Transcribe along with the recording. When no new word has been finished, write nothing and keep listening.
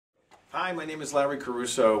Hi, my name is Larry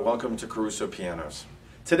Caruso. Welcome to Caruso Pianos.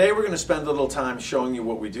 Today we're going to spend a little time showing you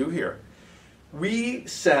what we do here. We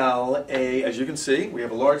sell as you can see, we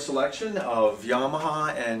have a large selection of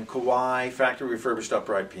Yamaha and Kawai factory refurbished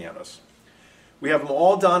upright pianos. We have them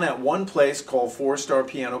all done at one place called 4-Star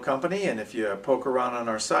Piano Company, and if you poke around on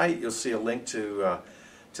our site, you'll see a link to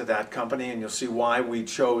that company, and you'll see why we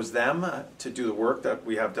chose them to do the work that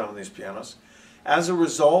we have done on these pianos. As a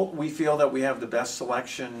result, we feel that we have the best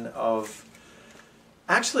selection of,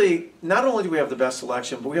 actually, not only do we have the best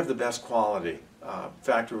selection, but we have the best quality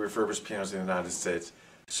factory refurbished pianos in the United States.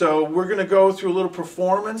 So we're going to go through a little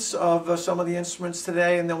performance of some of the instruments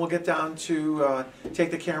today, and then we'll get down to take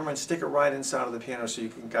the camera and stick it right inside of the piano so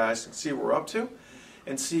you guys can see what we're up to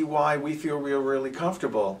and see why we feel we're really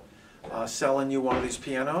comfortable selling you one of these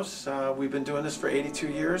pianos. We've been doing this for 82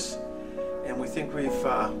 years, and we think we've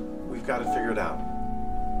got it figured out.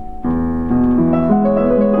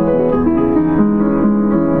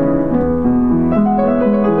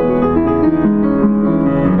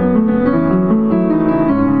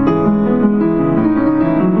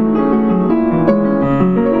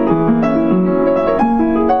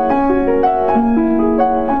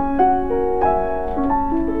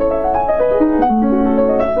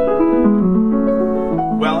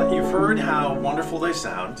 Well, you've heard how wonderful they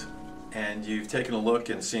sound, and you've taken a look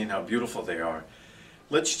and seen how beautiful they are.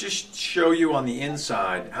 Let's just show you on the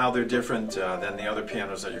inside how they're different than the other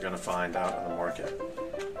pianos that you're going to find out on the market.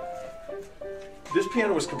 This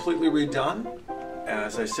piano was completely redone,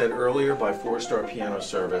 as I said earlier, by 4-Star Piano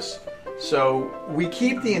Service. So we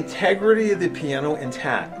keep the integrity of the piano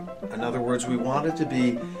intact. In other words, we want it to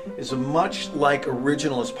be as much like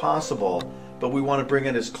original as possible, but we want to bring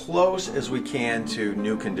it as close as we can to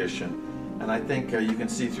new condition. And I think you can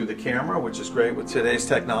see through the camera, which is great with today's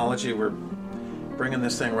technology. We're bringing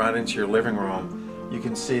this thing right into your living room. You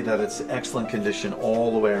can see that it's excellent condition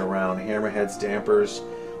all the way around. Hammerheads, dampers,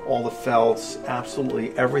 all the felts,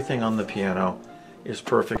 absolutely everything on the piano is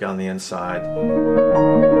perfect on the inside.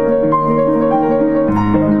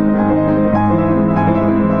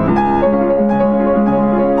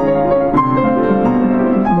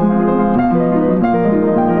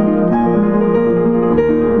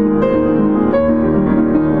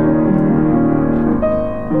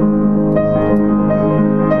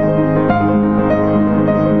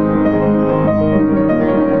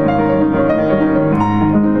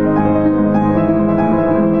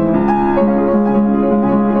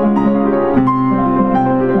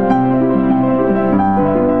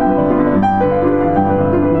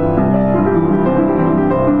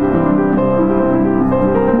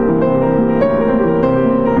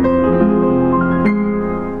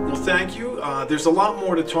 There's a lot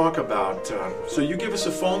more to talk about, so you give us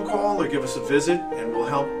a phone call or give us a visit and we'll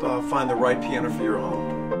help find the right piano for your home.